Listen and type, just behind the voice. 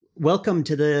Welcome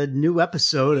to the new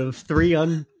episode of Three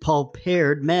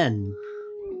Unprepared Men.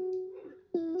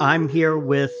 I'm here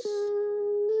with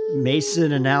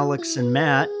Mason and Alex and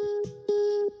Matt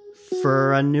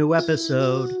for a new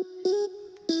episode.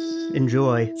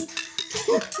 Enjoy.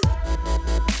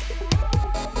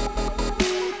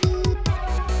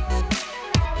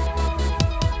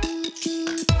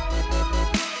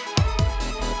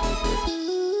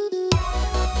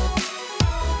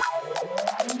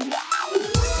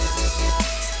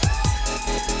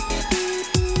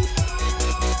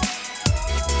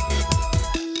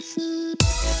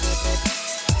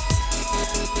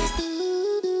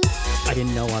 I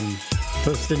didn't know I'm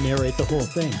supposed to narrate the whole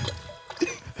thing.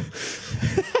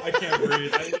 I can't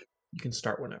breathe. You can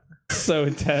start whenever. So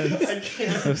intense. I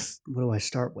can't. What do I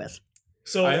start with?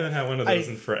 So I haven't had one of those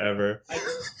in forever.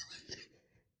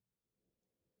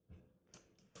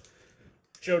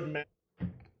 showed Matt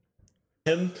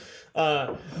him.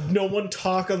 No one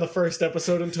talk on the first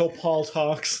episode until Paul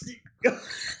talks.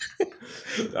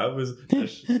 That was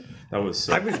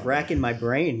so I was racking my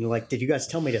brain. Like, did you guys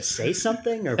tell me to say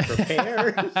something or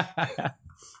prepare?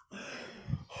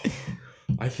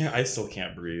 I still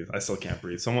can't breathe.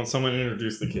 Someone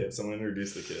introduce the kid.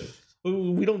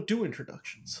 Ooh, we don't do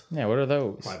introductions. Yeah, what are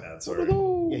those? My bad, sorry.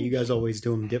 Yeah, you guys always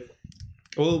do them different.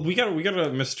 Well, we got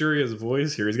a mysterious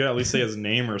voice here. He's got to at least say his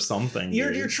name or something.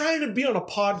 You're trying to be on a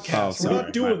podcast. We're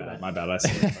not doing that. My bad. I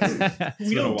said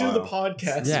We don't do the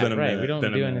podcast. Yeah, been a right. minute, We don't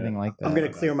been a do minute. anything like that. I'm going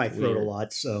to clear my throat Weird. a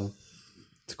lot, so...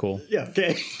 It's cool. Yeah,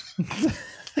 okay.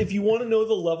 If you want to know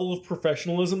the level of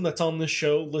professionalism that's on this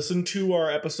show, listen to our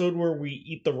episode where we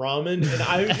eat the ramen.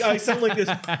 And I sound like this.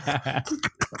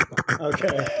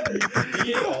 Okay.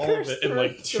 He ate all of it in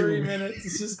like 2 minutes.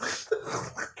 It's just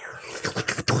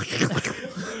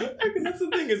Because that's the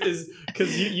thing is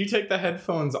because you take the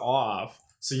headphones off,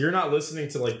 so you're not listening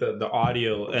to like the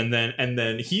audio, and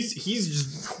then he's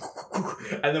just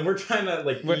and then we're trying to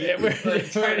like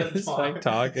trying to talk.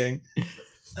 talking.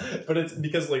 But it's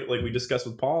because like we discussed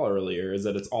with Paul earlier, is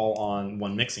that it's all on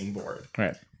one mixing board,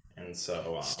 Right. and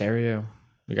so Stereo.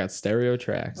 We got stereo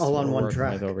tracks. All on we're one working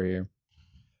track. with over here.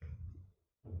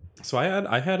 So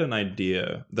I had an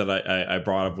idea that I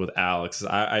brought up with Alex.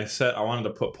 I said I wanted to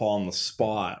put Paul on the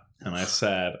spot, and I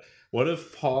said, what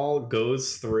if Paul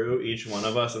goes through each one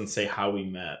of us and say how we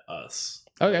met us?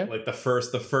 Okay. Like the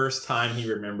first time he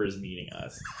remembers meeting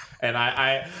us. And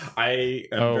I am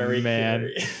Oh, very man.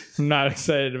 curious. I'm not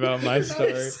excited about my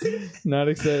story. Not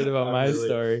excited about my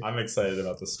story. I'm excited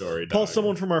about the story. Paul's dog.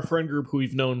 someone from our friend group who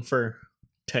we've known for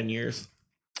 10 years.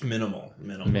 minimal.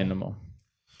 Minimal.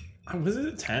 Was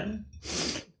it 10?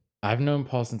 I've known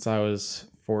Paul since I was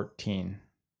 14.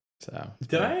 So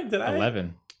Did I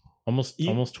 11. Almost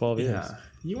 12 years. Yeah.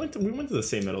 We went to the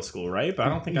same middle school, right? But I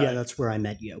don't think Yeah, that's where I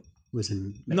met you. Was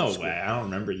in middle No school. way. I don't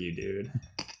remember you, dude.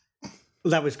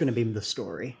 Well, that was going to be the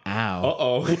story. Ow.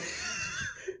 Uh-oh.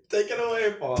 Take it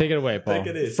away, Paul. Take it away, Paul. Take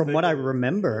it in. From Take what it I in.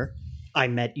 remember, I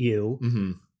met you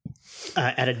Mhm.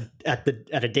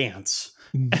 at a dance.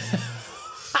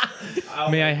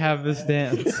 May I have this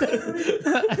dance?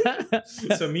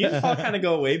 So me and Paul kind of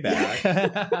go way back.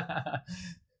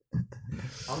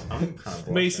 I'm kind of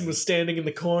Mason was standing in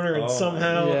the corner and Oh,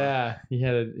 somehow Yeah, he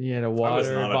had a was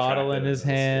water not bottle in attractive his in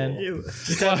hand. middle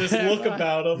just had this look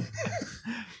about him.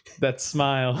 That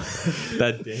smile.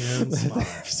 that damn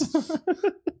smile.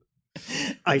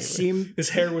 I seem... His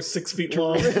hair was 6 feet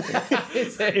long.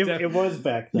 It was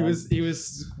back then. He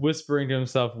was whispering to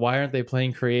himself, "Why aren't they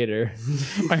playing Creator?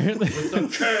 Why aren't they?" With the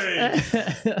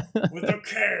K. With the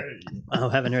K. Oh,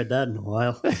 haven't heard that in a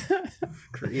while.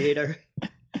 Creator.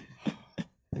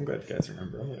 I'm glad you guys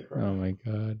remember. I'm gonna cry. Oh my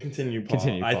god. Continue, Paul.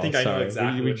 Continue, I Paul. think I know Sorry.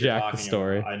 exactly We what you're jacked the talking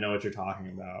story. about. I know what you're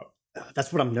talking about.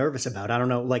 That's what I'm nervous about. I don't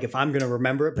know, like, if I'm going to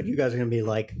remember it, but you guys are going to be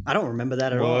like, I don't remember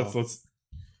that at all. let's.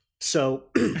 So,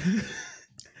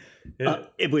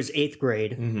 it was 8th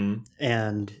grade, Mm-hmm.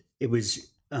 and it was,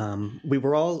 we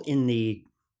were all in the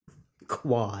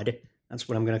quad. That's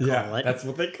what I'm going to call it. That's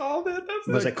what they called it.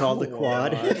 Was it called the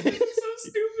quad? This is so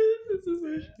stupid. This is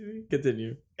so stupid.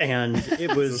 Continue. And it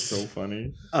This was is so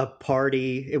funny. a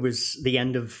party. It was the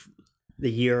end of the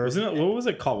year. Wasn't it? What was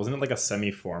it called? Wasn't it like a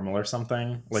semi-formal or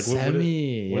something? Like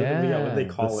Semi, what did they yeah,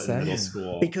 call the it in middle semi.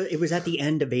 school? Because it was at the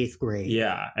end of 8th grade.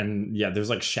 Yeah, and yeah,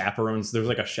 there's like chaperones. There was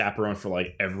like a chaperone for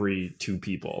like every 2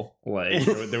 people. Like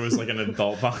there was like an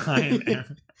adult behind.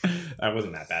 That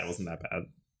wasn't that bad. It wasn't that bad.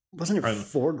 Wasn't it Right.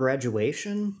 for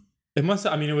graduation? It must.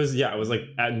 I mean, it was. Yeah, it was like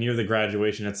at near the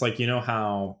graduation. It's like, you know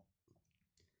how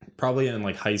probably in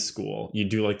like high school you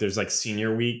do like there's like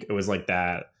senior week. It was like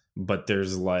that, but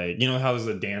there's like, you know how there's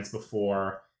a dance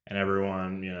before and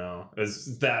everyone, you know, it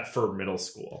was that for middle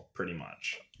school, pretty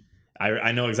much.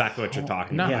 I know exactly what you're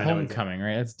talking Not about. homecoming,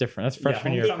 right? That's different. That's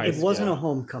freshman year of high homecoming- It school. wasn't a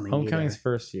homecoming. Homecoming's either.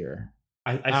 first year.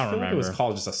 I don't feel like it was remember.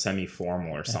 called just a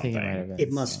semi-formal or I think something. it might have been.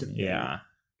 It must have been. Yeah.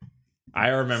 I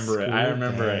remember it. I School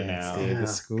remember it dance, now. dude. Yeah, The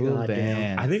school goddamn.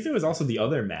 dance. I think there was also the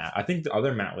other Matt. I think the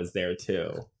other Matt was there too.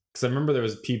 Because I remember there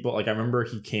was people, like, I remember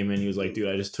he came in, he was like, dude,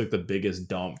 I just took the biggest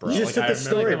dump, bro. You just Like, took I the remember-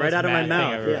 story the right most out of my mad thing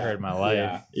mouth. I've ever Yeah. heard in my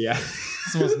life. Yeah.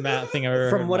 It's the most mad thing I've ever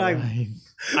From heard what in my life.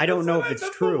 I don't know if it's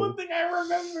that's true. The one thing I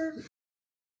remember.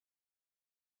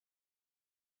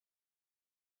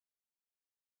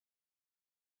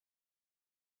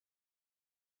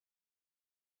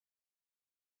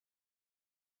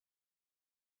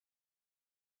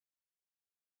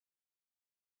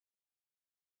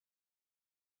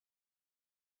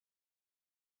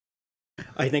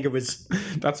 I think it was.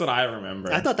 That's what I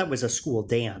remember. I thought that was a school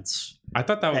dance. I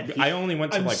thought that. that- I only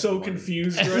went to I'm like. so one.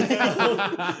 confused right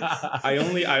now. I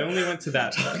only went to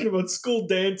that. Talking about school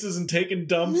dances and taking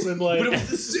dumps and like, But it was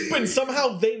the same. and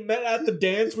somehow they met at the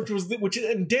dance,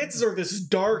 and dances are this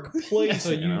dark place.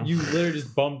 So you literally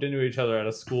just bumped into each other at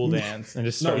a school dance and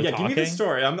just No, started yeah. talking? Give me the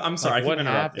story. I'm sorry. Like, I what keep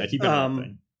interrupting. I keep happened?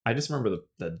 interrupting. I just remember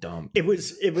the dump. It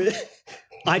was.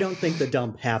 I don't think the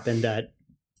dump happened at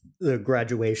the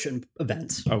graduation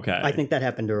events. Okay. I think that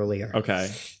happened earlier. Okay.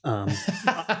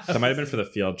 That might have been for the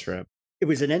field trip. It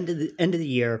was an end of the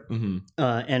year, Mm-hmm.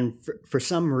 and for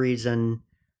some reason,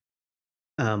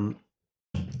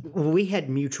 we had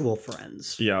mutual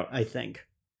friends. Yeah. I think,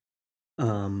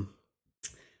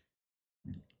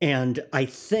 and I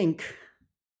think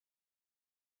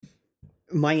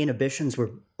my inhibitions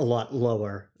were a lot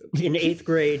lower in 8th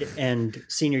grade and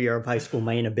senior year of high school.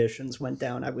 My inhibitions went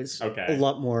down. I was Okay. a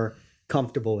lot more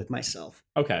comfortable with myself.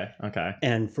 Okay. Okay.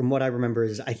 And from what I remember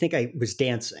is I think I was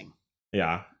dancing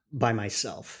Yeah. by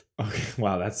myself. Okay.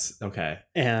 Wow. That's okay.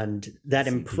 And that That's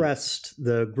impressed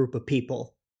the group of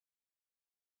people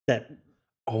that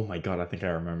Oh my god. I think I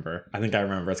remember.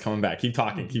 It's coming back. Keep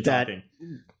talking. Keep That- talking.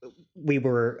 we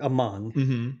were among.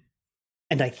 Mm-hmm.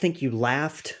 And I think you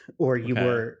laughed or you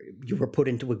Okay. were put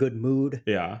into a good mood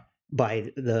Yeah.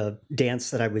 by the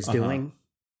dance that I was Uh-huh. doing.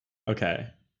 Okay.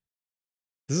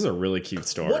 This is a really cute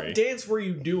story. What dance were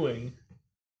you doing?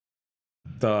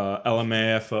 The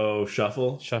LMAFO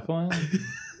shuffle. Shuffling?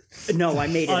 No, I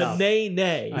made it A up. nay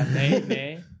nay.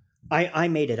 Nay. I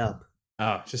made it up.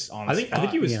 Oh, just on I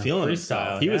think he was Yeah. feeling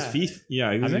Freestyle, himself. He was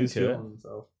yeah. he was I'm into it. feeling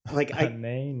himself. Like I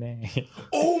Nay.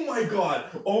 Oh my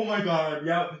god.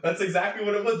 Yeah, that's exactly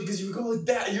what it was because you would go like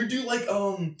that. You do like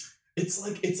it's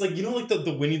like you know like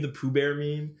the Winnie the Pooh Bear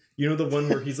meme? You know the one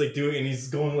where he's like doing and he's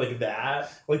going like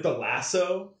that, like the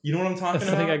lasso. You know what I'm talking It's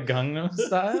about? like a Gangnam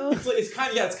style. It's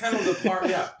kind of the part.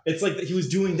 Yeah, it's like he was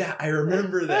doing that. I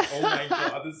remember that. Oh my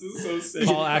god, this is so sick.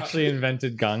 Paul actually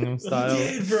invented Gangnam style.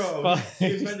 He did, bro. Fuck.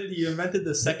 He invented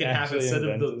the second He half actually instead of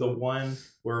invented the it. one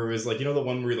where it was like, you know, the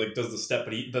one where he like does the step,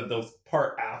 but the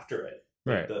part after it.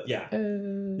 Right. Yeah.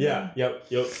 Yep.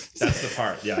 That's the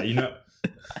part. Yeah, you know.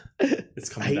 It's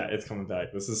coming back. It's coming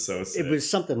back. This is so sick. it was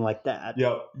something like that.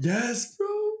 Yep. Yes, bro.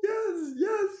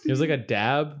 Yes. It was like a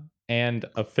dab and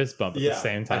a fist bump at the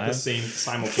same time. At the same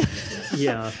simultaneously.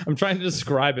 Yeah. I'm trying to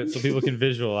describe it so people can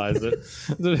visualize it.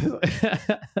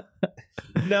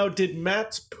 Now, did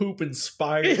Matt's poop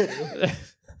inspire you?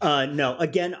 No,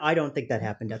 again, I don't think that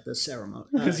happened at the ceremony.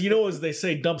 Because you know, as they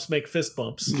say, dumps make fist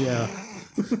bumps. Yeah.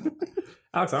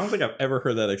 Alex, I don't think I've ever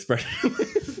heard that expression.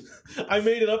 I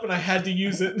made it up and I had to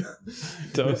use it.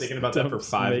 I've been thinking about that for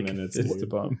 5 minutes. Fist dude.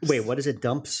 bumps. Wait, what is it?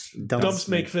 Dumps Dumps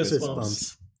make fist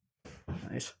bumps.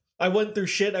 Nice. I went through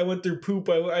shit. I went through poop.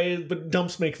 But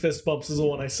dumps make fist bumps is the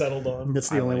one I settled on. That's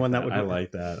the I only like one that would I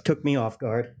like that. took me off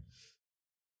guard.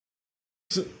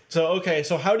 So okay.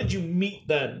 So how did you meet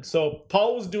then? So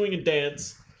Paul was doing a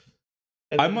dance.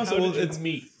 And I then must- How well, did you it's-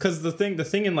 meet? Because the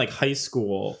thing in like high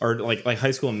school or like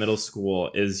high school and middle school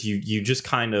is you just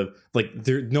kind of like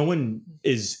there no one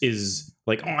is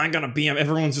like, oh, I'm gonna be him.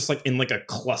 Everyone's just like in like a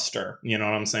cluster. You know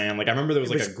what I'm saying? Like I remember there was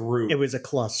It like was- a group. It was a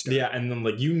cluster. Yeah, and then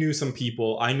like you knew some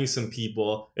people, I knew some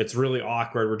people. It's really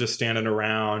awkward. We're just standing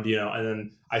around, you know, and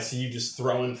then I see you just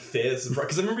throwing fists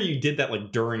because I remember you did that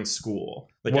like during school.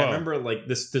 Like Whoa. I remember like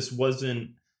this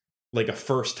wasn't like a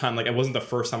first time. Like it wasn't the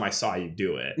first time I saw you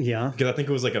do it. Yeah. Because I think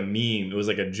it was like a meme. It was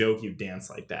like a joke you dance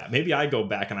like that. Maybe I go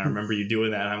back and I remember you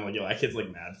doing that. And I'm like, yo, that kid's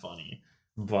like mad funny.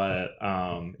 But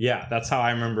yeah, that's how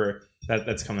I remember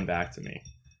that's coming back to me.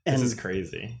 This And is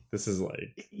crazy. This is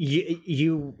like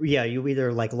you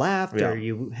either like laughed Yeah. or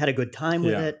you had a good time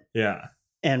with yeah, it. yeah,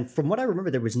 And from what I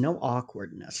remember, there was no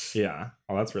awkwardness. yeah.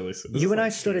 Oh, that's really. This You is, and I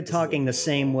like, started this is, like, talking the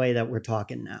same cool. way that we're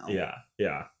talking now. Yeah,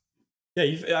 yeah. Yeah,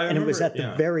 and it was at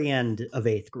the very end of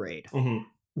 8th grade,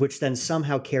 which then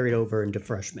somehow carried over into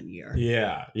freshman year.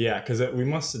 Yeah, because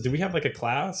did we have like a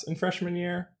class in freshman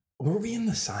year? Were we in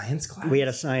the science class? We had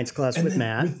a science class with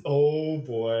Matt. Oh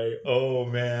boy. Oh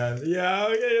man. Yeah,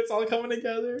 okay, it's all coming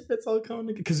together.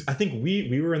 Because I think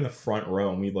we were in the front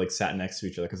row and we like sat next to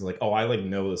each other because like, oh, I like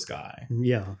know this guy.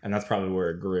 Yeah. And that's probably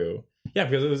where it grew. Yeah,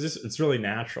 because it's really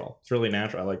natural. It's really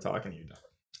natural. I like talking to you.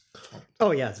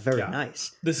 Oh yeah, it's very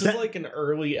nice. This is like an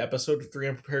early episode of Three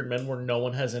Unprepared Men where no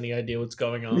one has any idea what's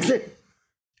going on.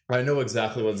 I know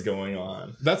exactly what's going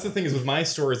on. That's the thing is with my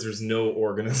stories, there's no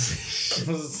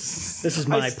organization. This is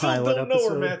my pilot don't know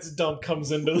where Matt's dump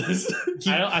comes into this.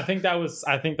 I think that was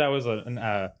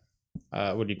an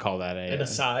what do you call that? An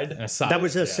aside. An aside. That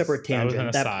was a separate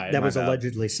tangent. That was bad.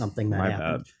 allegedly something that My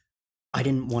happened. bad. I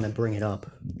didn't want to bring it up,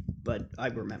 but I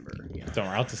remember. Yeah. Don't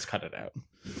worry, I'll just cut it out.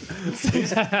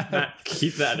 Matt,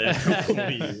 keep that in,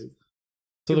 please.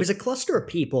 So it was a cluster of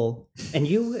people, and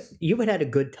you had a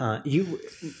good time. You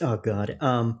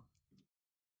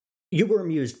were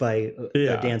amused by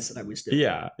the dance that I was doing.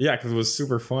 Yeah, because it was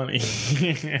super funny.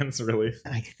 It's really.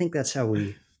 And I think that's how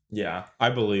we. Yeah,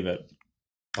 I believe it.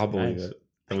 I'll believe it.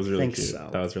 That was really cute. So.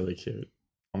 That was really cute.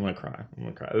 I'm gonna cry.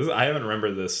 I haven't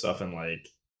remembered this stuff in like.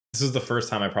 This is the first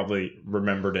time I probably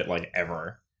remembered it like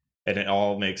ever, and it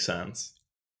all makes sense.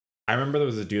 I remember there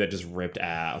was a dude that just ripped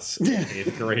ass in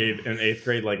 8th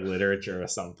grade like literature or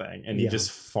something, and he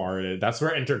just farted. That's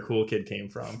where Enter Cool Kid came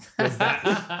from. Was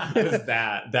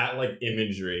that like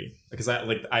imagery? Because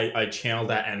I channeled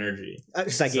that energy.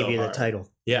 Because I gave you the title.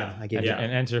 Yeah, I gave you. And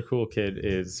Enter Cool Kid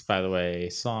is, by the way,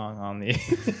 a song on the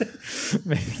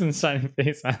Mason Shining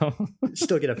Face album.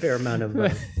 Still get a fair amount of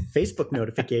Facebook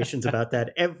notifications about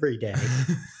that every day.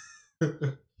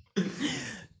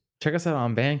 Check us out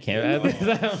on Bandcamp.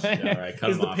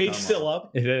 Is the page still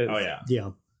up? It is. Oh yeah. Yeah.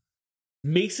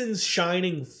 Mason's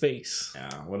Shining Face.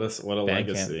 Yeah. What a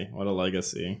legacy. What a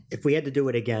legacy. If we had to do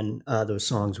it again, those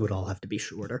songs would all have to be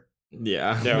shorter.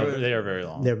 Yeah. They are very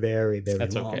long. They're very, very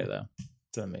That's long. okay though.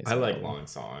 It's amazing. I like long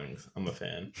songs. I'm a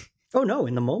fan. Oh no,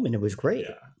 in the moment it was great.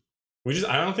 Yeah.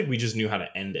 I don't think we just knew how to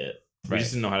end it. We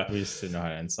just didn't know how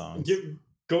to end songs.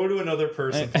 Go to another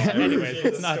person. Anyways,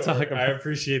 let's not talk about. I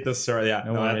appreciate this story. Yeah,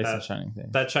 Mason's Shining Face.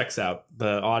 That checks out.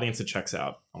 The audience, it checks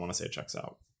out. I want to say it checks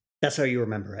out. That's how you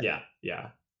remember it. Yeah.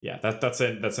 That's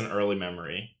an early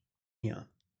memory. Yeah,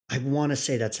 I want to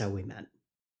say that's how we met.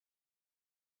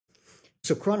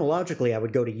 So chronologically, I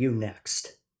would go to you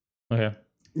next. Okay.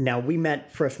 Now we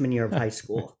met freshman year of high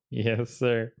school. Yes,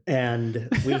 sir. And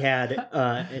we had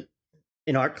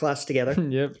an art class together.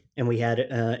 Yep. And we had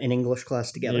an English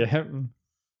class together. Yep.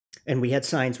 And we had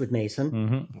science with Mason.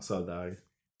 Mm-hmm. What's up, dog?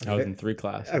 I was in 3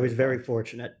 classes. I was very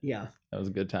fortunate. Yeah. That was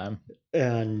a good time.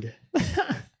 And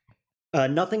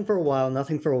nothing for a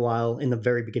while in the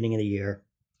very beginning of the year.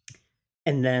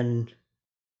 And then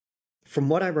from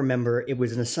what I remember, it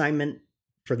was an assignment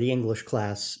for the English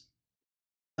class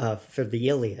for the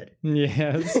Iliad.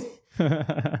 Yes.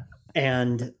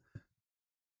 And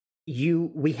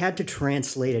we had to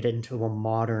translate it into a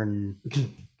modern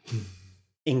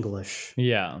English.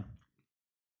 Yeah.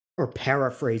 Or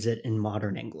paraphrase it in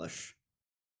modern English.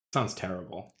 Sounds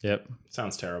terrible. Yep.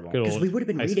 Sounds terrible. Because we would have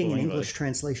been reading an English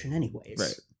translation anyways.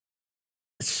 Right.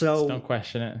 So just don't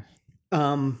question it.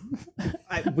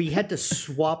 We had to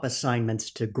swap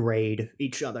assignments to grade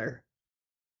each other.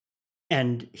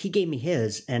 And he gave me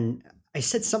his, and I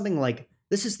said something like,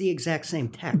 "This is the exact same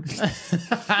text."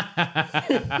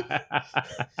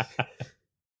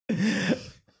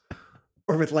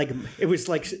 Or with it was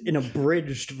like an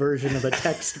abridged version of a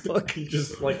textbook. He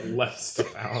just left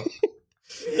stuff out.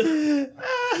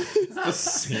 It's the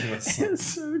same. It's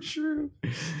so true.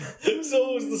 So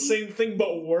it was the same thing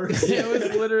but worse. It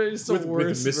was literally just with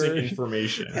worse missing version.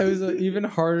 information. It was an even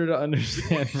harder to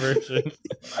understand version.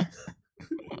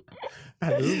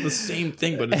 This is the same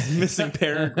thing, but it's missing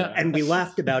paragraph. And we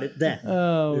laughed about it then.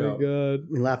 Oh my god.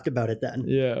 We laughed about it then.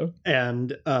 Yeah.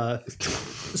 And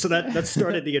so that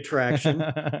started the attraction.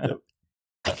 I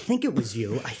think it was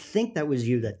you. I think that was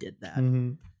you that did that.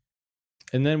 Mm-hmm.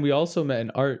 And then we also met in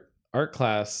art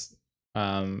class.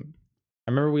 I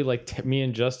remember we me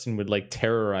and Justin would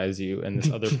terrorize you and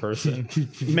this other person.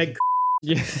 Meg.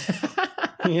 Yeah.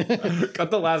 Cut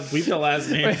the last. Bleep the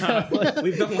last name.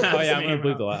 Bleep the last. Oh yeah, I'm name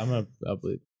gonna bleep the last. I'll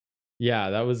bleep.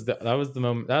 Yeah, that was the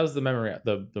moment. That was the memory.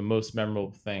 The most memorable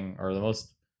thing, or the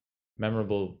most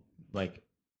memorable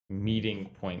meeting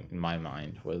point in my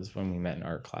mind was when we met in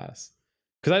art class.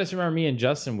 Because I just remember me and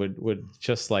Justin would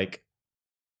just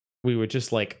we would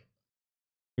just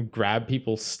grab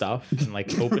people's stuff and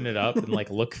like open it up and like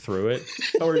look through it.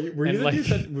 Oh, were you And, the like- dude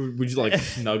that would you like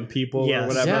snug people Yes. or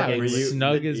whatever? Yeah, Snugging Were we'd you,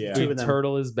 snug his yeah. Two we'd of them.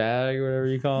 turtle his bag, whatever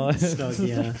you call it. Snug,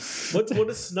 yeah. What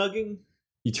is snugging?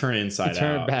 you turn inside You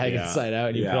turn out. a bag yeah. inside out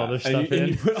and you put all this And stuff you, in.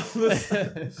 And you put all this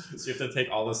so you have to take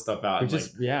all this stuff out. we And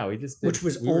just we just did, Which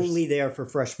was we were- only there for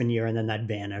freshman year, and then that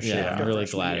vanished. yeah, after I'm really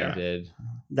freshman glad year. I did.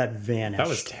 That vanished. that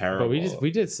was terrible. But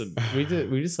we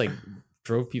just like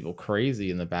drove people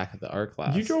crazy in the back of the art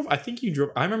class. You drove. I think you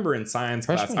drove. I remember in science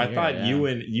class. Freshman I year, thought yeah.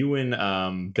 you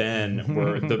and Ben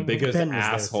were the biggest Ben was there,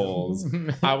 too. assholes.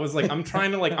 I was like, I'm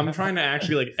trying to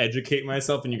actually like educate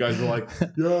myself, and you guys were like,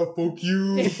 yeah, fuck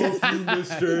you,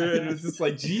 Mister. And it's just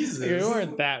like Jesus. We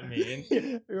weren't that mean.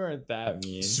 We weren't that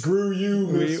mean. Screw you,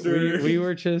 Mister.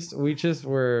 We just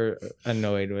were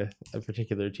annoyed with a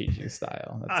particular teaching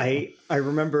style. That's I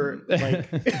remember like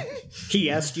he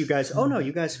asked you guys, "Oh no,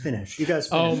 you guys finished. You guys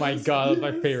all. finished." Oh my god, that's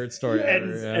my favorite story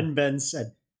and, ever. Yeah. and Ben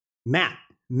said, Matt,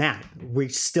 we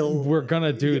still We're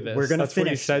gonna do this. We're gonna That's what he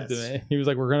finish said this." to me. He was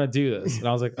like, "We're gonna do this," and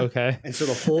I was like, "Okay." And so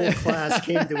the whole class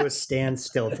came to a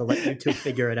standstill to let you two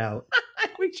figure it out.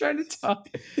 We tried to talk.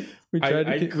 We I tried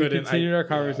to. We couldn't- continued I- our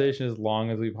conversation as long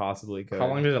as we possibly could. How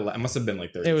long did it? It must have been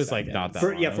like 30. It was like seconds. not that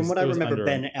For, long. yeah, It from was- what I it was remember, under-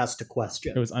 Ben asked a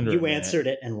question. It was under. a You minute. answered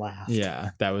it and laughed. Yeah,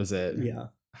 that was it. Yeah.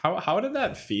 How did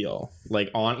that feel?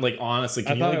 Honestly, I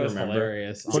can you thought like it was remember?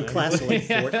 hilarious. What class of, like,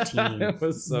 honestly. 14? It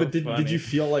was so But did funny. you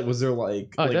feel like was there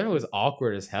like? Oh, like definitely was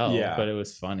awkward as hell. Yeah. But it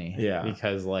was funny. Yeah.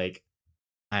 because like,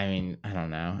 I mean, I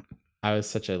don't know. I was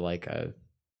such a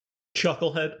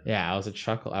Chucklehead. I was a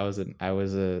chuckle. I was a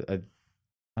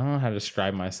I don't know how to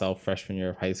describe myself freshman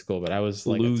year of high school, but I was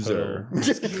like loser. A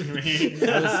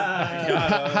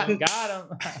total, got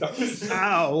him.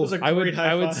 Ow.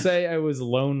 I would say I was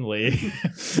lonely.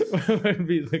 Would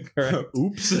be the correct.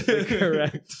 Oops. The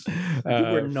correct.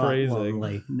 You were not phrasing.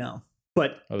 lonely. No.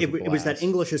 But That was it, a it was that blast.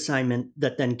 English assignment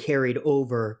that then carried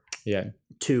over Yeah.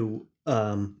 to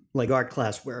like art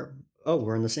class where,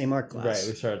 we're in the same art class. Right.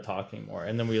 We started talking more,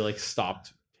 and then we like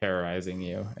stopped terrorizing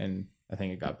you, and I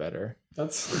think it got better.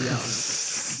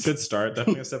 That's good start.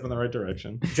 Definitely a step in the right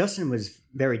direction. Justin was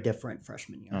very different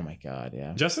freshman year. Oh my god,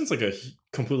 yeah. Justin's like a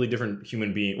completely different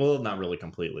human being. Well, not really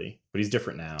completely, but he's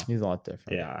different now. He's a lot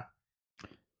different. Yeah.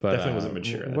 But Definitely wasn't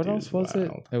mature. That What dude else is was it?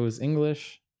 wild. It was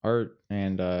English, art,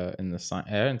 and in the science.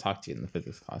 I didn't talk to you in the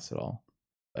physics class at all.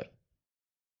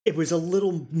 It was a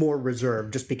little more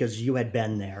reserved just because you had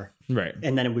been there. Right.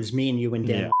 And then it was me and you and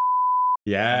Dan.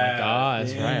 Yeah. Oh my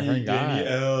gosh, right, I forgot.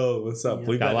 Danielle, what's up? Yeah.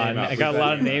 Bleep Got that a lot name of, out. I Bleep got a that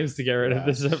lot of name out. names to get rid Yeah. of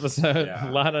this episode. Yeah.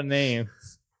 A lot of names.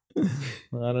 A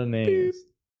lot of names.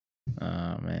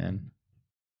 Oh man.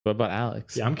 What about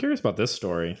Alex? Yeah, I'm curious about this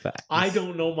story. Facts. I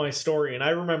don't know my story, and I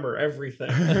remember everything.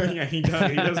 Yeah, he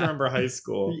does. He does remember high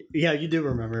school. Yeah, you do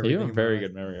remember. You have a everything very about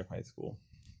good memory of high school.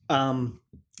 it.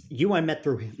 You I met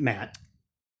through Matt.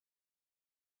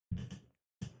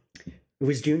 It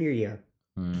was junior year.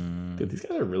 Dude, these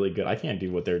guys are really good. I can't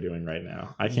do what they're doing right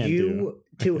now. I can't do. You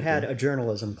two had a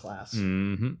journalism class.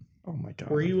 Mm-hmm. Oh my god.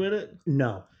 Were you in it?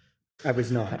 No, I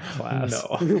was not. Class.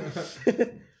 No.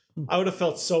 I would have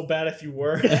felt so bad if you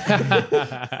were.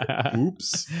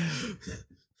 Oops.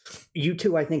 You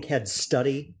two, I think, had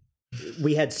study.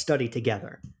 We had study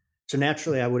together. So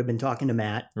naturally, I would have been talking to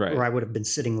Matt, Right. or I would have been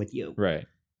sitting with you. Right.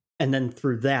 And then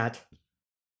through that,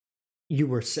 you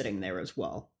were sitting there as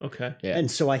well. Okay. Yeah.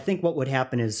 And so I think what would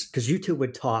happen is because you two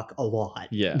would talk a lot,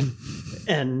 Yeah.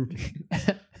 and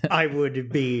I would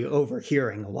be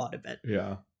overhearing a lot of it.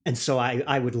 Yeah. And so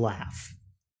I would laugh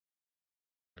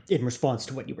in response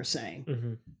to what you were saying.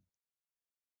 Mm-hmm.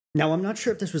 Now, I'm not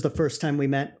sure if this was the first time we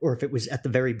met or if it was at the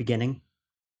very beginning.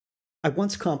 I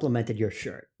once complimented your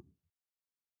shirt.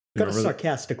 Got a Remember that?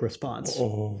 sarcastic response.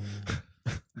 Oh.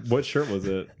 What shirt was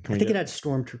it? Can I we think it get- had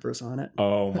stormtroopers on it.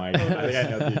 Oh my god. I think I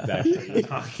know the exact thing you're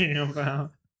talking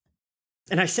about.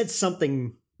 And I said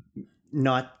something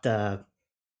not...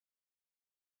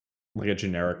 Like a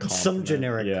generic Some compliment.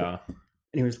 generic- Yeah. and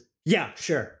he was, yeah,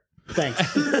 sure. Thanks.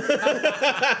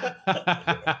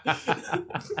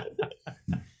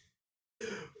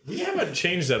 We haven't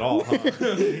changed at all, huh?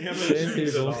 We haven't Same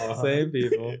changed people. at all. huh? Same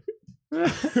people.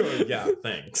 Yeah,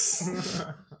 thanks.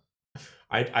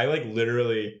 I like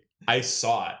literally I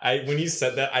saw it. When he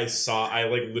said that, I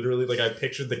like literally like I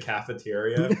pictured the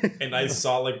cafeteria and I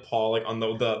saw like Paul like on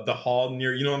the hall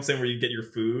near, you know what I'm saying, where you get your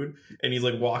food, and he's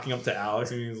like walking up to Alex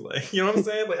and he's like, you know what I'm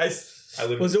saying? Like I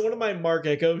literally, Was it one of my Mark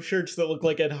Echo shirts that looked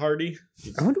like Ed Hardy?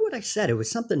 I wonder what I said. It was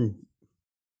something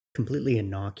completely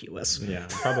innocuous. yeah,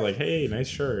 probably like, hey, nice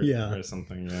shirt. Yeah. Or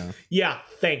something, yeah. Yeah,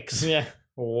 thanks. Yeah.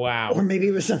 Wow. Or maybe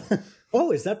it was,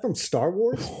 oh, is that from Star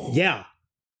Wars? Yeah.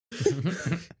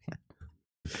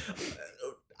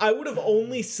 I would have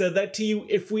only said that to you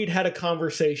if we'd had a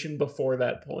conversation before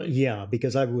that point. Yeah,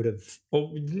 because I would have.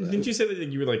 Well, didn't you say that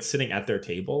you were like sitting at their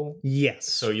table? Yes.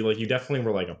 So you definitely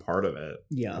were like a part of it.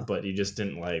 Yeah. But you just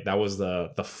didn't like that was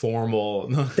the formal.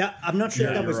 That I'm not sure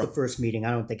Yeah, if that was you're the first meeting.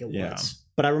 I don't think it Yeah. was,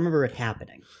 but I remember it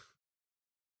happening.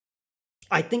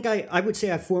 I think I would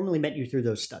say I formally met you through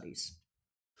those studies.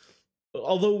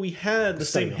 Although we had the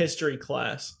Study same hall. history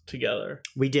class together.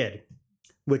 We did,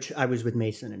 which I was with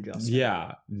Mason and Justin.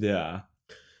 Yeah, yeah.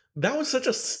 That was such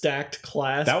a stacked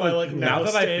class. That by was like now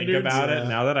that I think standards. about yeah. it.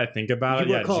 Now that I think about You it,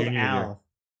 were yeah, called junior year. Al.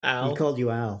 Al. He called you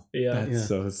Al. Yeah. That's Yeah.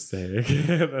 so sick.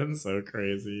 That's so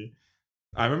crazy.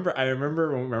 I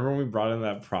remember when we brought in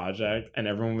that project and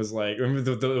everyone was like,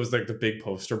 remember it was like the big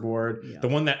poster board, Yeah. the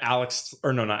one that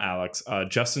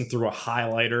Justin threw a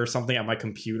highlighter or something at my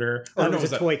computer. Oh, Or it no,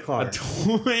 was a toy a car.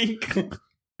 toy.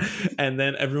 And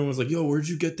then everyone was like, "Yo, where'd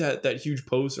you get that huge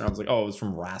poster?" And I was like, "Oh, it was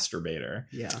from Rasterbator."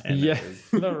 Yeah. And Yeah, it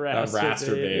was- the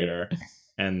Rasterbator.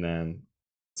 And then,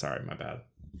 sorry, my bad.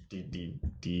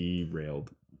 Derailed.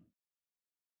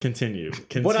 Continue.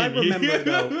 What I remember,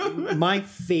 though, my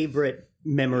favorite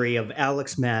memory of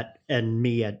Alex, Matt, and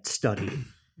me at study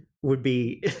would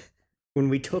be when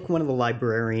we took one of the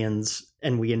librarians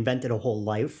and we invented a whole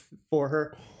life for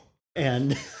her.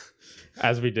 And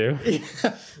As we do.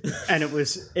 and it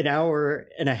was an hour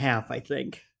and a half, I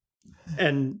think.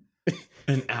 And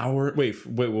An hour. Wait.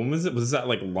 When was it? Was that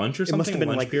like lunch or it something? must have been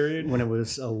lunch like period. when it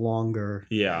was a longer.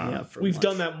 Yeah. For We've lunch.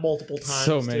 done that multiple times.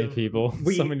 So many too. people.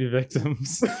 We- so many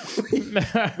victims. We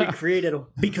created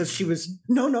because she was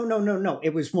no.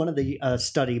 It was one of the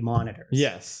study monitors.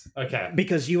 Yes. Okay.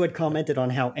 Because you had commented on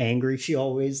how angry she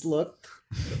always looked,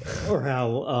 or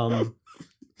how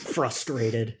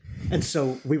frustrated, and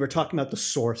so we were talking about the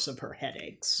source of her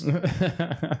headaches,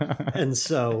 and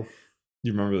so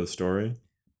You remember the story?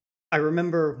 I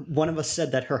remember one of us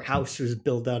said that her house was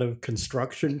built out of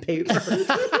construction paper.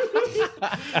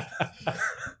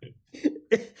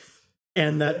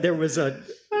 And that there was a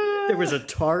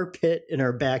tar pit in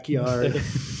her backyard.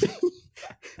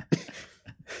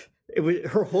 It was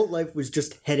her whole life was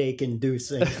just headache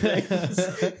inducing things.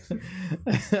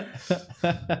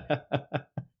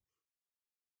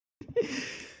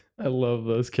 I love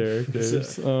those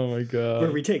characters. Oh my god.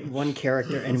 Where we take one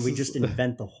character and we just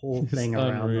invent the whole thing It's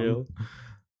around unreal. them.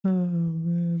 Oh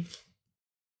man.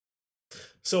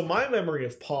 So my memory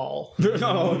of Paul.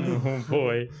 Oh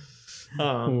boy. Um,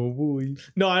 Oh boy.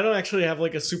 no, I don't actually have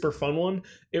like a super fun one.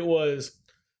 It was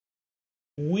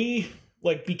we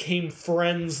like became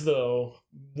friends though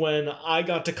when I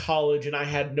got to college and I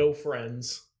had no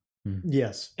friends.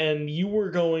 Yes. And you were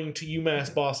going to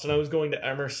UMass Boston. I was going to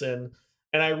Emerson.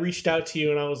 And I reached out to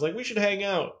you and I was like, we should hang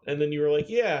out. And then you were like,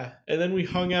 yeah. And then we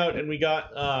hung out and we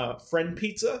got friend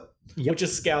pizza, Yep. which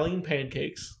is scallion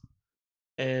pancakes.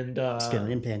 And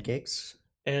Scallion pancakes.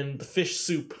 and the fish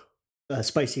soup.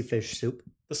 Spicy fish soup.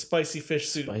 The spicy fish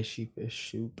soup. Spicy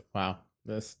fish soup. Wow.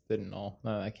 This didn't all.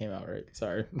 None of that came out right.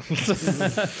 Sorry.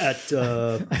 At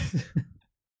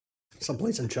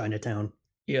someplace in Chinatown.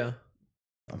 Yeah.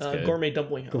 Sounds good. Gourmet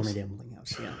dumpling house. Gourmet dumpling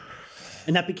house, yeah.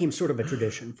 And that became sort of a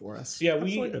tradition for us. Yeah,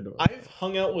 That's like a door. I've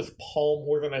hung out with Paul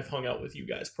more than I've hung out with you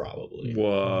guys probably.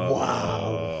 Whoa.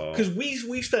 Wow. Because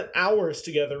we spent hours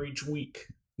together each week.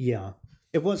 Yeah.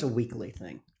 It was a weekly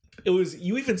thing. It was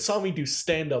you even saw me do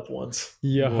stand up once.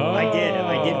 Yo. I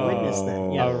did witness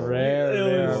that, yeah. A rare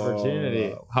It was-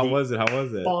 opportunity. How was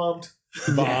it? Bombed.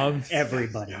 Bombed.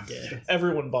 Everybody did.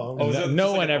 Everyone bombed. Oh, was No- it no just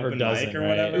like one an ever open does mic it, or right?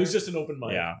 whatever? It was just an open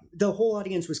mic. Yeah. The whole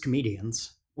audience was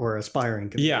comedians or aspiring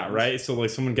comedians. Yeah, right? So like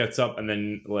someone gets up and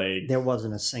then like There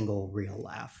wasn't a single real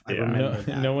laugh. I Yeah. remember No,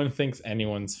 that. no one thinks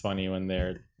anyone's funny when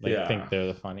they're like Yeah. think they're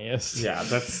the funniest. yeah,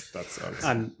 that sucks.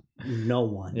 No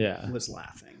one Yeah. was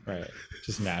laughing. Right.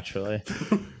 Just naturally.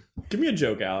 Give me a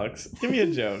joke, Alex. Give me a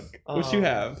joke. What you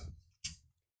have?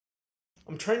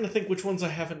 I'm trying to think which ones I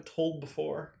haven't told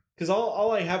before. Because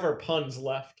all I have are puns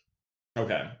left.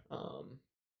 Okay.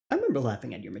 I remember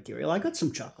laughing at your material. I got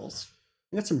some chuckles.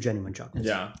 I got some genuine chuckles.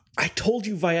 Yeah. I told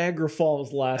you Viagra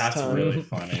Falls last That's time. really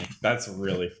funny. That's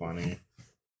really funny.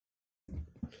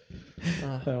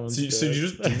 That one's So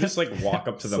you good. just like walk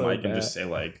up to the So mic and bad. just say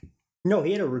like, No,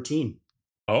 he had a routine.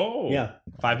 "Oh, Yeah.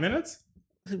 5 minutes."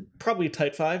 Probably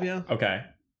type 5, yeah. Okay.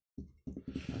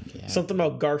 Yeah. Something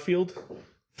about Garfield.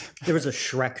 There was a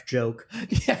Shrek joke.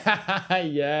 Yeah,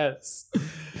 yes.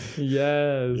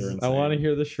 Yes. You're I want to insane.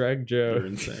 hear the Shrek You're joke.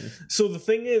 insane. So the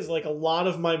thing is, like, a lot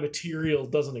of my material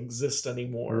doesn't exist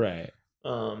anymore. Right. I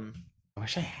I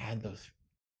wish I had those.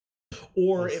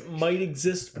 or it might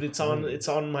exist, but it's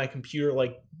on my computer,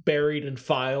 like buried in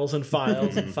files and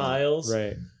files and files.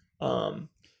 Right.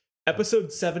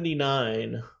 Episode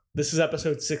 79. This is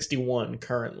episode 61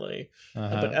 currently.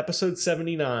 But episode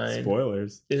 79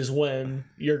 Spoilers. is when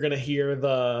you're going to hear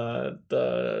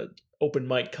the open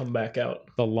mic come back out.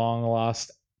 The long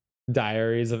lost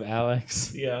diaries of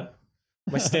Alex. Yeah.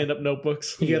 My stand-up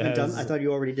notebooks. You haven't done? Yes. I thought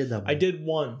you already did that one. I did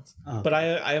one, Oh. but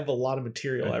I have a lot of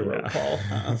material I wrote, Paul.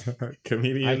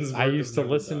 Comedians. I used to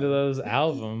listen to those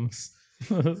albums.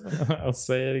 I'll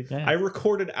say it again. I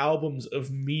recorded albums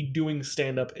of me doing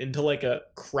stand-up into like a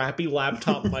crappy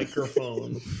laptop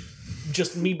microphone.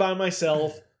 Just me by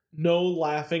myself, no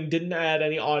laughing, didn't add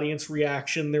any audience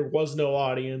reaction. There was no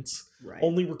audience. Right.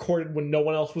 Only recorded when no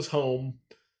one else was home.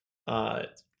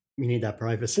 You need that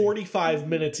privacy. 45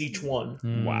 minutes each one.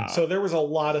 Wow. So there was a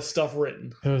lot of stuff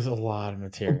written. It was a lot of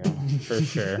material for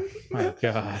sure. My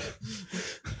God.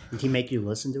 Did he make you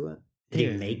listen to it?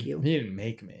 Did he make you? He didn't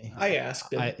make me. I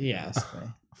asked him. He asked me.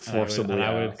 Forcibly And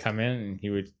I would asked. come in and he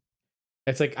would.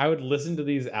 It's like I would listen to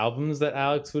these albums that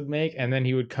Alex would make, and then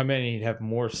he would come in and he'd have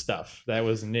more stuff that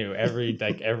was new every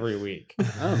week.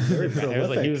 Oh, very It was like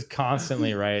prolific. he was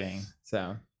constantly writing.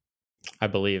 So I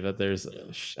believe that there's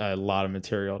a lot of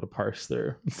material to parse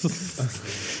through.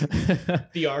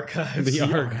 The archives. The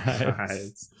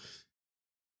archives.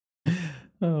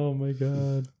 Oh my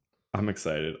God. I'm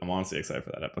excited. I'm honestly excited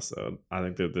for that episode. I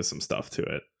think that there's some stuff to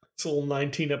it. It's a little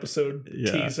 19-episode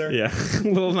teaser. Yeah.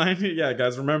 Little 90. Yeah,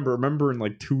 guys, remember in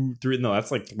like 2, 3. No,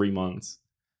 that's like 3 months.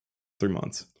 3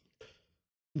 months.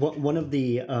 One of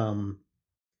the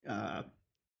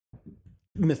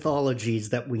mythologies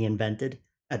that we invented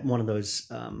at one of those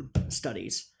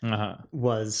studies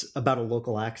was about a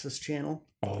local access channel.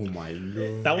 Oh my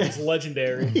God. That one's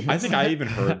legendary. I think I even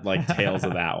heard like tales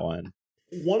of that one.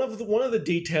 One of the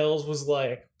details was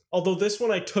like, although this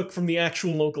one I took from the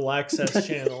actual local access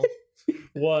channel,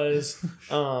 was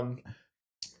on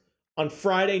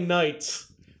Friday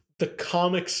nights the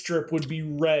comic strip would be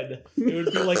red. It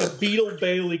would be like a Beetle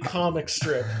Bailey comic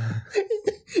strip.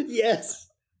 Yes.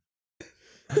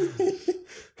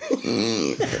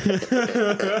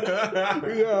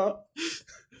 Yeah.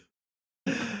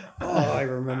 Oh, I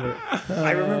remember.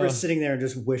 I remember sitting there and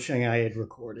just wishing I had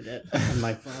recorded it on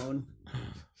my phone.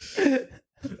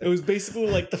 It was basically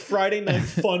like the Friday night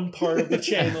fun part of the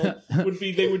channel would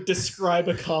be they would describe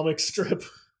a comic strip.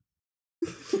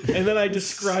 And then I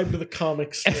described the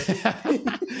comic strip.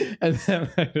 And then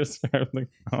I described the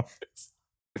comics.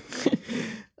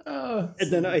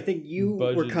 And then I think you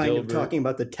were Budget kind of Gilbert. talking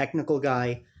about the technical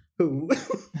guy who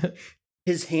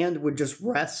his hand would just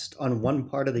rest on one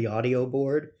part of the audio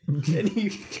board, and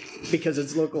because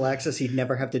it's local access, he'd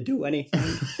never have to do anything.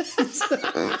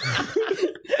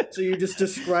 So you just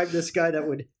describe this guy that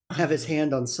would have his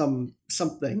hand on something,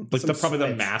 Like some probably the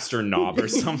switch. master knob or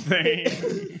something.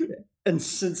 And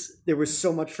since there was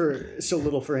so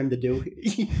little for him to do,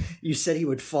 you said he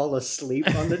would fall asleep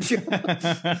on the job.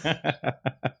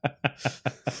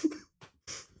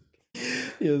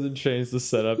 He hasn't changed the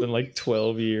setup in like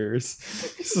 12 years.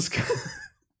 This is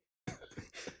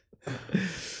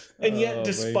And yet, Oh my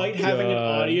despite having an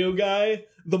God. audio guy,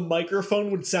 the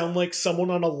microphone would sound like someone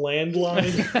on a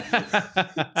landline.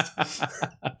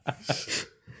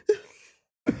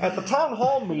 At the town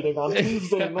hall meeting on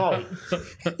Tuesday night,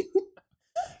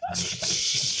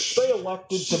 they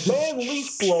elected to ban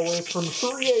leaf blowers from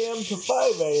 3 a.m. to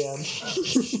 5 a.m.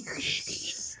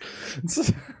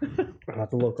 About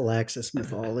the local access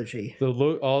mythology.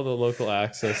 All the local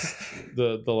access,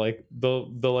 the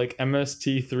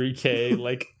MST3K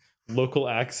like local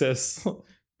access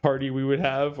party we would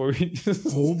have, where we just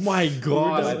Oh my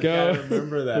God. just go- I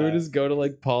remember that. we would just go to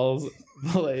like Paul's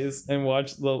place and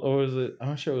watch what was it? I'm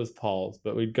not sure it was Paul's,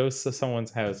 but we'd go to someone's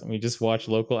house and we just watch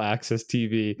local access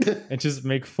TV and just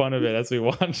make fun of it as we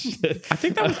watched it. I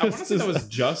think that was, I want to say that was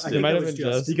Justin. It might have was been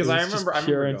just- just because it I was just remember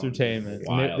pure going entertainment. And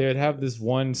wild. they would have this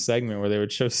one segment where they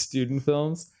would show student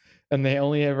films, and they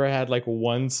only ever had like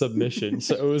one submission,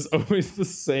 so it was always the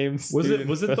same. Was it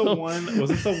the film. one? Was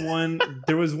it the one?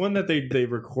 There was one that they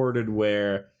recorded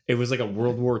where it was like a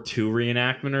World War II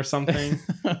reenactment or something.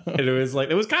 And it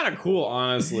was kind of cool,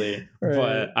 honestly. Right.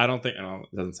 But I don't think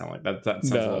it doesn't sound like that. That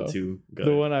sounds a No. little too good.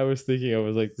 The one I was thinking of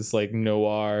was like this like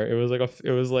noir. It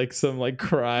was like some like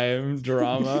crime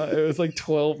drama. It was like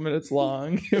 12 minutes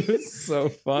long. It was so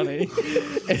funny.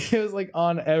 And it was like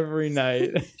on every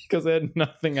night because they had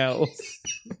nothing else.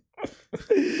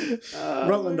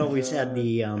 Rutland always had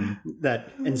the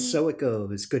that, and so it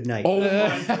goes. Good night. Oh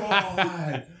my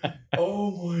God.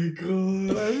 Oh my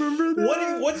god, I remember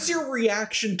that. What's your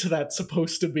reaction to that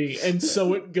supposed to be? And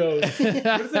so it goes. What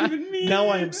does that even mean? Now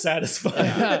I am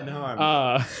satisfied. Now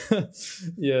I'm.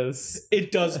 Yes,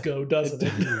 It does go, doesn't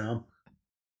it? You know,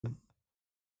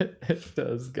 it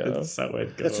does go. That's how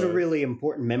it goes. that's a really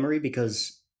important memory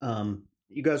because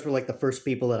you guys were like the first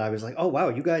people that I was like, oh wow,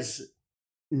 you guys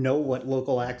know what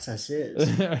local access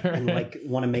is and like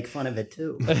want to make fun of it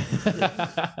too.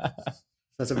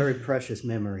 That's a very precious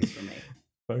memory for me.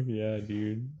 Fuck yeah,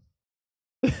 dude.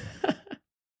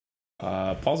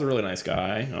 Paul's a really nice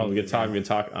guy. We could talk.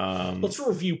 Let's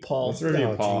review Paul. Let's review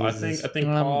Oh, Paul. Jesus. I think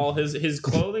Paul, his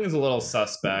clothing is a little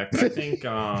suspect. I think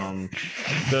the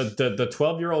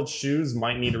 12-year-old shoes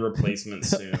might need a replacement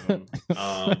soon.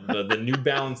 The New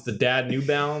Balance, the dad New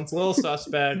Balance, a little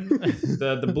suspect.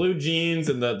 The blue jeans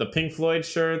and the Pink Floyd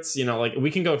shirts. You know, like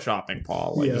we can go shopping,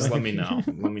 Paul. Like, Yeah. just let me know.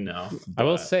 Let me know. I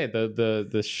will But say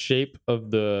the shape of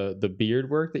the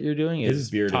beard work that you're doing is his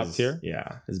beard top is, tier.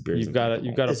 Yeah, his beard. You've got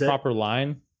a Is it? proper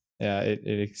line. Yeah, it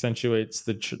accentuates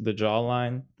the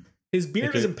jawline. His beard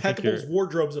Think is you're- impeccable. think His you're-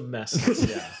 wardrobe's a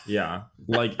mess. Yeah.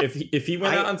 Like if he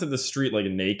went out onto the street like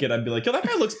naked, I'd be like, yo, that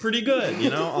guy looks pretty good, you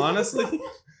know, honestly.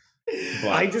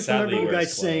 But I just sadly, remember you he wears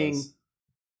guys saying clothes.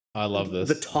 I love this.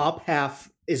 the top half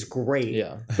is great,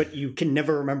 Yeah. but you can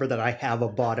never remember that I have a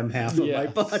bottom half of Yeah. my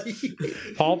body.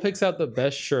 Paul picks out the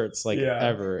best shirts like Yeah.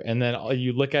 ever, and then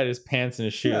you look at his pants and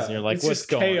his shoes, Yeah. and you're like, It's "What's just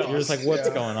going?" chaos. You're just like, "What's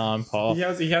Yeah. going on, Paul?" He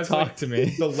has Talk like to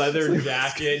me. the leather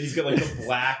jacket. He's got like the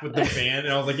black with the band,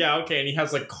 and I was like, yeah, okay. And he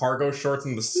has like cargo shorts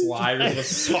and the sliders with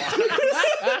socks.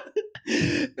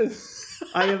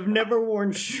 I have never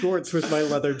worn shorts with my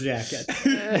leather jacket.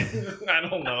 I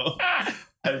don't know.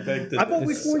 I beg to I've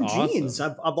always It's worn awesome. jeans.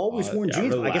 I've always worn Yeah,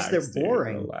 jeans. But I guess they're relax, dude,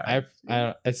 boring. relax.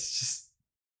 It's just,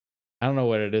 I don't know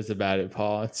what it is about it,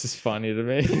 Paul. It's just funny to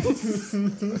me.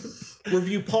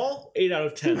 Review Paul, 8 out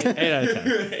of 10. 8 out of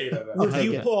 10. 8 out of 10.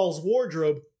 Review Okay. Paul's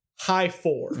wardrobe, high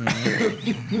 4. I'm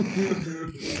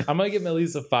gonna give him at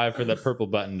least a 5 for that purple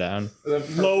button down.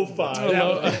 Low 5.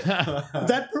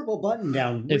 That purple button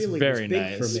down It's really very was big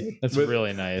nice. for me. It's But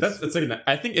really nice. That's like,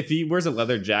 I think if he wears a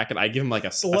leather jacket, I give him like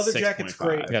a The leather 6.5. jacket's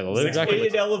great. Yeah, the leather It, jacket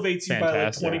looks elevates you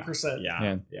fantastic. by like 20%.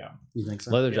 Yeah. You think so?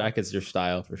 Leather Yeah. jacket's your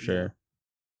style for sure.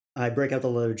 I break out the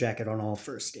leather jacket on all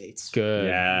first dates. Good.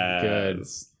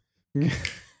 Yes. Good.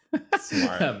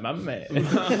 Smart. My man.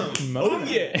 Oh,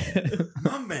 yeah.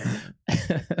 My man.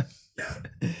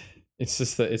 It's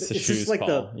just the It's shoes, just like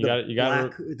Paul. You got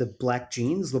the black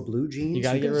jeans, the blue jeans. you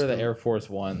got to get guys rid of the don't- Air Force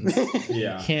Ones.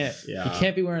 Yeah. You can't Yeah. you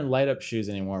can't be wearing light up shoes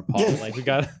anymore, Paul. Like we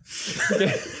got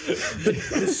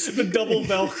The double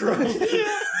Velcro.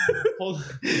 Hold on.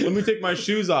 Let me take my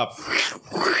shoes off.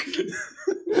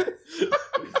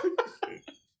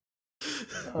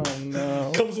 Oh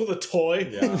no. Comes with a toy.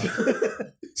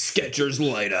 Skechers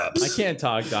light ups. I can't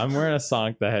talk. I'm wearing a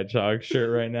Sonic the Hedgehog shirt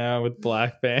right now with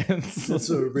black pants. That's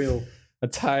a real. A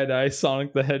tie-dye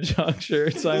Sonic the Hedgehog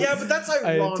shirt. So Yeah, but that's I am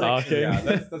ironic. talking. Yeah,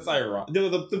 that's ironic. No,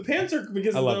 the pants are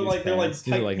because I love they're these like they're like pants.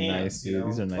 These tight are, like, pants, nice, you dude. know?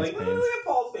 These are nice like, pants. Look at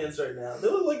Paul's pants right now. They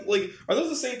look like are those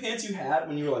the same pants you had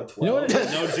when you were like 12? You know what?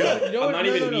 No joke. You know I'm what? not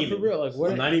No, even no, no, memeing. for real. Like,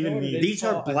 what? I'm not you even know what it memeing. is, These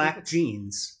are Paul? black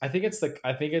jeans. I think it's the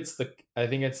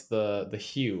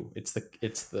hue. It's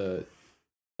the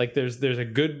like there's a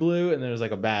good blue and there's like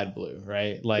a bad blue,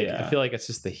 right? Like I Yeah. feel like it's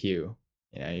just the hue.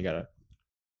 Yeah, you gotta.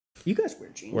 You guys wear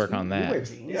jeans. Work You- on you that. wear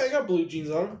jeans. Yeah, I got blue jeans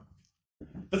on.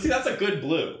 But see, that's a good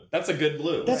blue. That's a good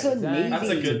blue. That's a navy. That's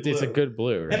a good It's a blue. good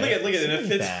blue, right? And look at it, and it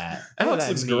fits. Alex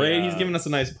looks great. He's giving us a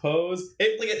nice pose.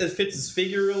 It fits his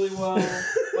figure really well.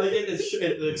 Like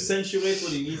it accentuates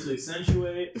what he needs to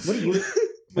accentuate. What do you?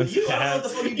 What do you? I don't know what the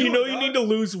fuck You doing, know you dog. need to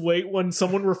lose weight when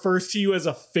someone refers to you as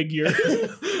a figure.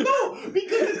 No,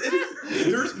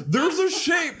 because there's a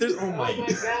shape. There's oh my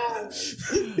god.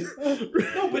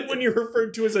 No, but when you're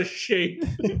referred to as a shape.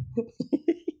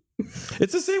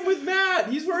 It's the same with Matt.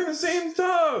 He's wearing the same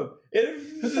toe.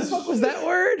 What the fuck was that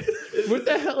word? What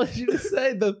the hell did you just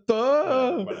say? The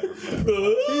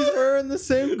He's wearing the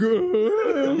same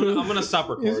good. I'm gonna stop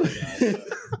recording, guys.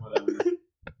 Whatever.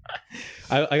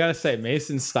 I gotta say,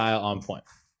 Mason's style on point.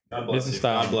 God bless bless you.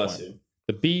 God God bless bless you.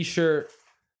 The B shirt,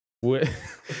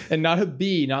 and not a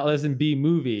B, not as in B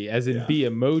movie, as in Yeah. B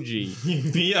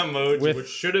emoji. Be emoji, With- which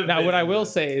should have. Now, been what I in will the-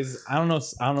 say is, I don't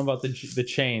know about the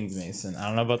chains, Mason. I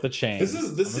don't know about the chains. This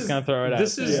I'm is just gonna throw it out.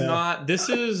 This is there. not. This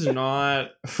is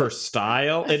not for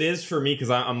style. It is for me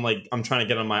because I'm trying to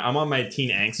get on my. I'm on my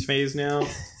teen angst phase now.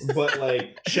 But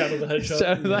like Shadow the Hedgehog.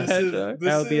 Shadow the This is- Hedgehog, this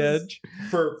out the is- edge.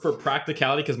 for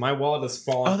practicality, because my wallet has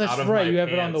fallen. Oh, that's out of right. my You have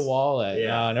it on the pants. wallet.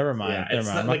 Yeah. Never mind. Yeah, Never it's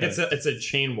mind. not, like Okay. it's a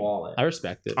chain wallet. I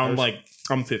respect it.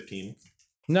 I'm 15.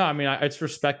 No, I mean, it's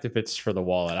respect if it's for the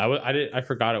wallet. I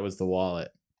forgot it was the wallet.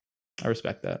 I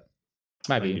respect that.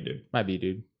 Might Thank be, you, dude. Might be,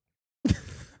 dude.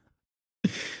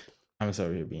 I'm just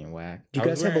over here being whacked. Do you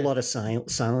guys have a lot of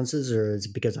silences, or is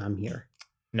it because I'm here?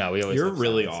 No, we always. You're have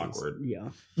really silences. awkward. Yeah.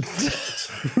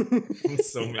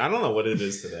 So I don't know what it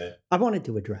is today. I wanted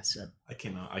to address it. I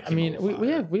cannot. I mean,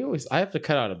 I have to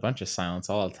cut out a bunch of silence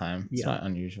all the time. It's Yeah. not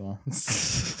unusual.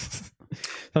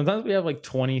 Sometimes we have like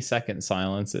 20-second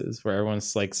silences where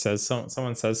everyone's like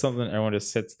someone says something, everyone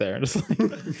just sits there and just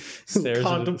like stares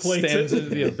Contemplates stands it.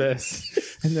 into the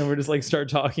abyss, and then we're just like start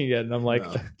talking again. And I'm like,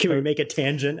 No. Can we make a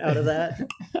tangent out of that?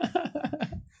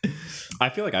 I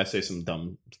feel like I say some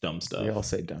dumb stuff. we all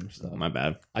say dumb stuff. My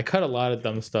bad. I cut a lot of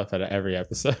dumb stuff out of every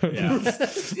episode. Yeah.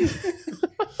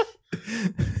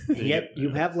 Yet you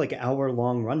have like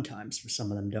hour-long run times for some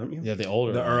of them, don't you? Yeah, the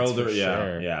older, The ones, for older,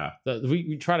 sure. yeah.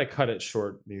 We try to cut it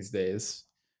short these days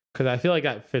because I feel like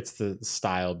that fits the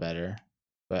style better.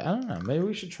 But I don't know. Maybe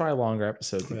we should try longer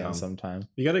episodes again Yeah. sometime.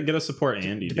 You got to get us support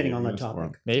Andy. Depending dude. on the Get us support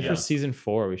topic. him. Maybe Yeah. for season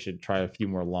 4 we should try a few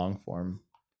more long form.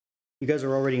 You guys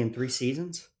are already in 3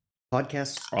 seasons?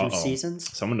 Podcasts through Uh-oh. seasons?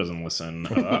 Someone doesn't listen.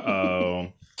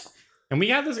 Uh-oh. And we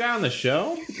have this guy on the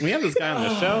show. Look at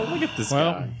this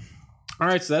Well, guy. All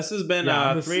right, so this has been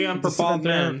this 3 has been unpropelled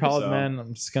men. Unpropelled so men.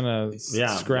 I'm just gonna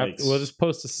Yeah, scrap. yikes. We'll just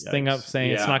post this thing up Yikes.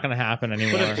 saying it's Yeah. not gonna happen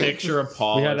anymore. Put a picture of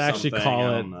Paul. We had or to actually something. call I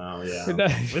it. don't know. Yeah. We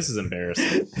had- This is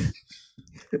embarrassing.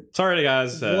 Sorry,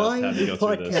 guys. Why have do to go through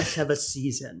podcasts this. have a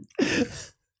season?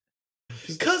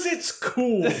 Because it's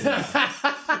cool.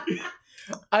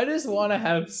 I just want to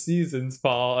have seasons,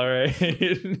 Paul. All right.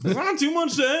 There's not too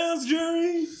much to ask,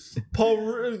 Jerry.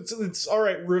 Paul, it's all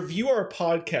right. Review our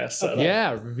podcast setup.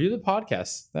 Yeah, review the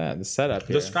podcast. The setup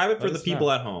here. Describe it for Let the us people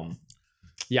know. at home.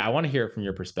 Yeah, I want to hear it from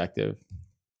your perspective.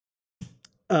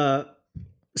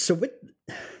 So with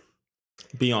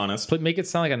Be honest. Make it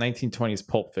sound like a 1920s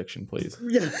Pulp Fiction, please.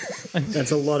 yeah,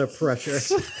 that's a lot of pressure.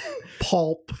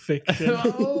 Pulp Fiction.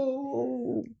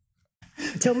 Oh.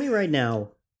 Tell me right now,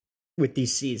 with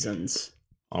these seasons,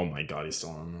 Oh my god, he's still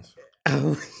on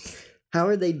this. how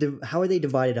are they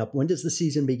divided up? When does the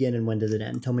season begin and when does it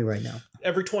end? Tell me right now.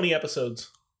 Every 20 episodes.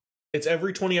 It's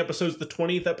every 20 episodes. The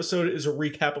 20th episode is a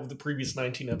recap of the previous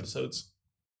 19 episodes.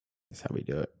 That's how we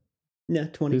do it. Yeah,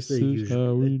 20 is This the is usual,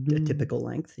 how we a do. typical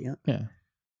length. Yeah. Yeah.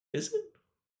 Is it?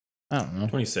 I don't know.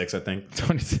 26, I think.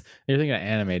 20, you're thinking of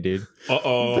anime, dude.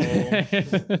 Uh-oh.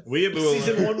 Weeaboo.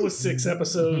 Season 1 was 6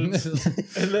 episodes.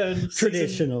 And then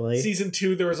Traditionally. Season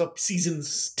 2, there was a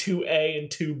seasons 2A and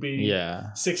 2B.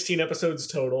 Yeah. 16 episodes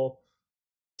total.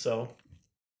 So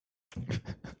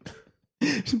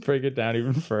Just break it down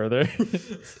even further.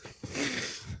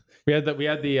 we had the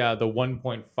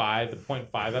 1.5, the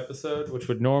 0.5 episode, which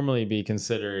would normally be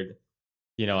considered,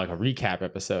 like a recap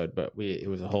episode, but it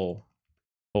was a whole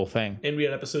thing. and we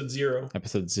had episode 0.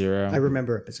 Episode 0. I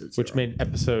remember episodes. which made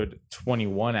episode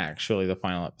 21 actually the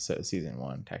final episode of season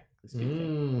 1, technically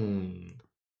speaking.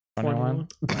 21.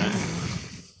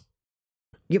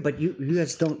 Yeah, but you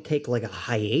guys don't take like a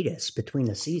hiatus between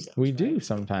the seasons. We right? do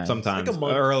sometimes. Like a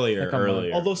month. Earlier. Like a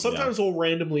month. Although sometimes we'll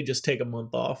randomly just take a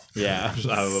month off. Yeah. Just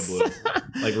out of the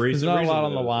blue. Like There's not a lot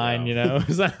on the line, yeah.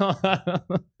 There's not a lot.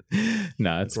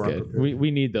 No, it's We're good. unprepared.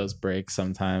 We need those breaks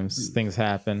sometimes. Things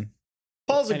happen.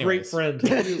 Paul's a great Anyways. friend.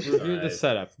 Review the Alright.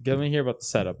 setup. Let me hear about the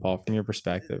setup, Paul, from your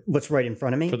perspective. What's right in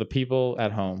front of me? For the people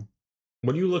at home.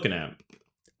 What are you looking at?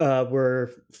 We're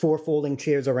 4 folding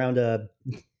chairs around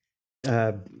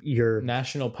your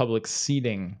National Public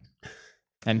Seating.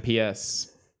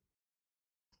 NPS.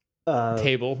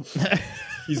 Table.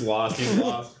 He's lost.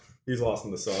 He's lost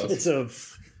in the sauce. it's a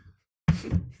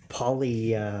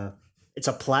it's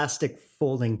a plastic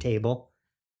folding table.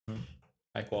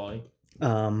 High quality.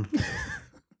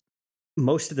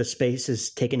 Most of the space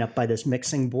is taken up by this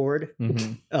mixing board,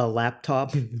 Mm-hmm. a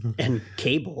laptop, and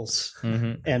cables,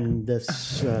 Mm-hmm. and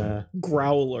this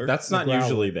Growler. That's not Growler.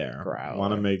 usually there. Growler.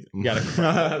 Want to make? You got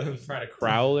a tried a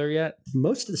crowler yet?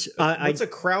 most of the. What's a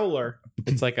crowler?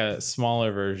 It's like a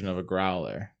smaller version of a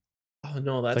growler. Oh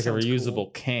no, that's It's like a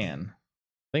reusable can.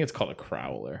 I think it's called a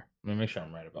crowler. Let me make sure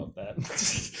I'm right about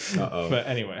that. Uh-oh. But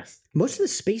anyways, most of the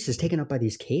space is taken up by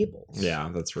these cables. Yeah,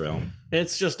 that's real.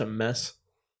 It's just a mess.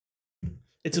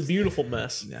 It's a beautiful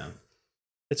mess. Yeah.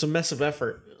 It's a mess of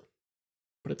effort,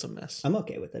 but it's a mess. I'm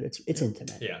okay with it. It's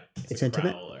intimate. yeah, It's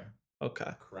intimate? Crowler.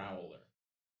 Okay, Crowler.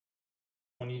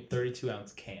 32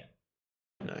 ounce can.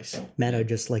 nice. Matt, I'd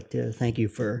just like to thank you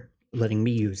for letting me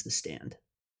use the stand.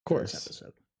 Of course. This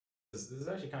episode. This is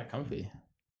actually kind of comfy.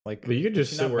 Like, But you can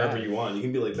just Actually sit not wherever bad. you want. You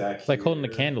can be like back. It's like holding a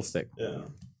here. candlestick. Yeah.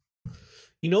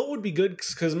 You know what would be good?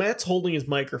 Because Matt's holding his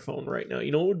microphone right now.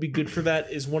 You know what would be good for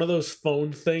that is one of those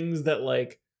phone things that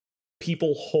like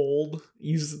people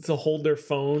use it to hold their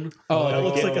phone. Oh, that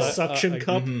looks like a gimbal. suction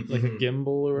cup. Like a gimbal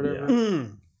or whatever.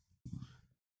 Mm.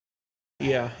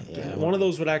 Yeah, Yeah. one of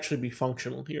those would actually be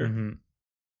functional here. Mhm.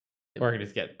 Or I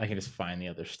can just find the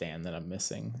other stand that I'm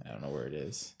missing. I don't know where it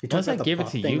is. You're talking Unless I about the give it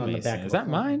pop to thing you, on the Mason. back of Is the that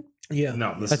phone. mine? Yeah,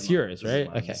 No, this That's is mine. yours, This is right?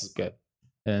 mine. Okay, This is good.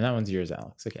 And then that one's yours,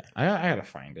 Alex. Okay, I gotta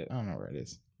find it. I don't know where it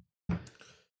is.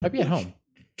 Might be at home.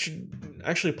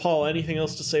 Actually, Paul, anything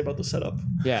else to say about the setup?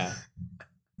 Yeah.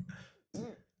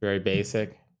 Very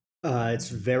basic. It's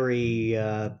very.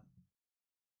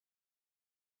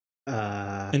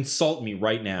 Insult me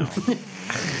right now.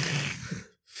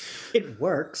 It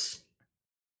works.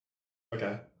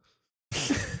 Okay.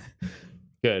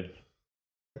 Good.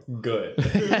 Good.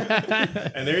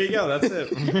 And there you go. That's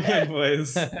it,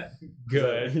 boys.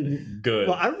 Good. Good.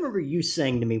 Well, I remember you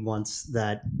saying to me once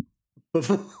that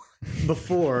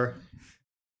before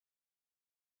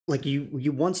like you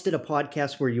once did a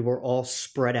podcast where you were all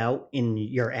spread out in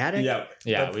your attic. Yeah.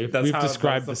 Yeah, That's we've how-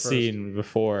 described the that's the scene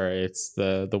before. It's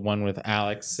the one with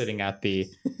Alex sitting at the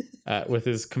with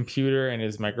his computer and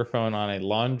his microphone on a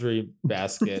laundry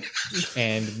basket,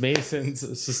 and Mason's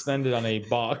suspended on a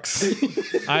box.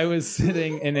 I was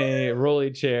sitting in a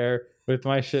rolly chair with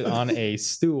my shit on a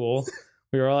stool.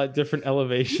 We were all at different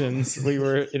elevations. We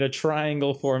were in a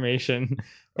triangle formation.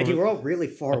 Like you were all really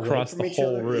far across away from the each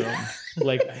whole other. room,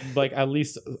 like at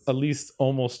least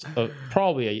almost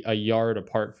probably a yard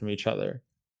apart from each other,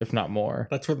 if not more.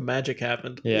 That's where the magic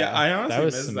happened. Yeah, I honestly that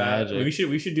was miss some that. magic.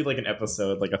 We should do like an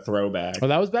episode, like a throwback. Well,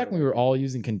 that was back when we were all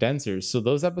using condensers. So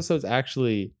those episodes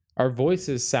actually, our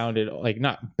voices sounded like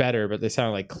not better, but they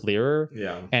sounded like clearer,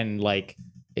 Yeah. and like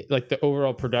the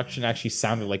overall production actually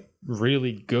sounded like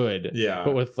really good. Yeah.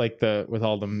 But with with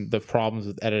all the problems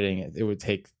with editing, it would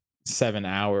take 7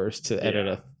 hours to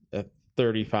edit a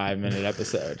 35-minute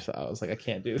episode. So I was like, I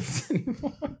can't do this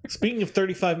anymore. Speaking of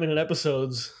 35-minute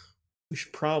episodes, we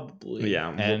should probably Yeah.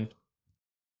 And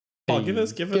Paul, give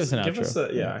us an give us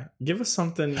outro. give us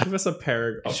something. Give us a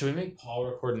paragraph. Should we make Paul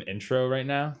record an intro right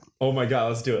now? Oh my god,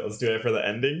 let's do it. Let's do it for the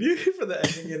ending. For the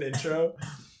ending and intro.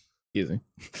 Easy.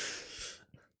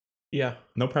 Yeah,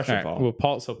 No pressure, All right.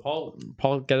 Paul. Well,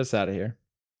 Paul, get us out of here.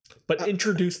 but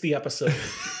introduce the episode.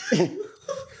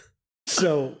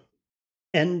 So,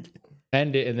 and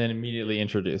End it and then immediately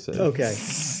introduce it. okay,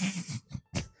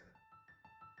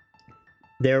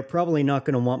 they're probably not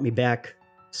going to want me back.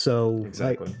 So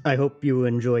Exactly. I hope you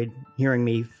enjoyed hearing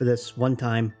me for this one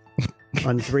time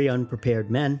on Three Unprepared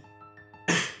Men.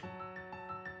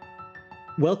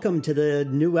 Welcome to the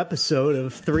new episode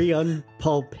of Three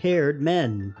Unprepared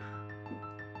Men.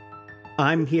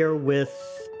 I'm here with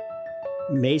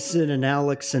Mason and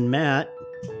Alex and Matt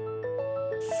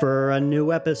for a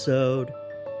new episode.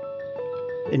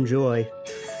 Enjoy.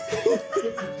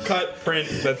 Cut, print.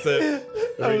 That's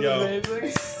it. There we go.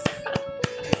 Amazing.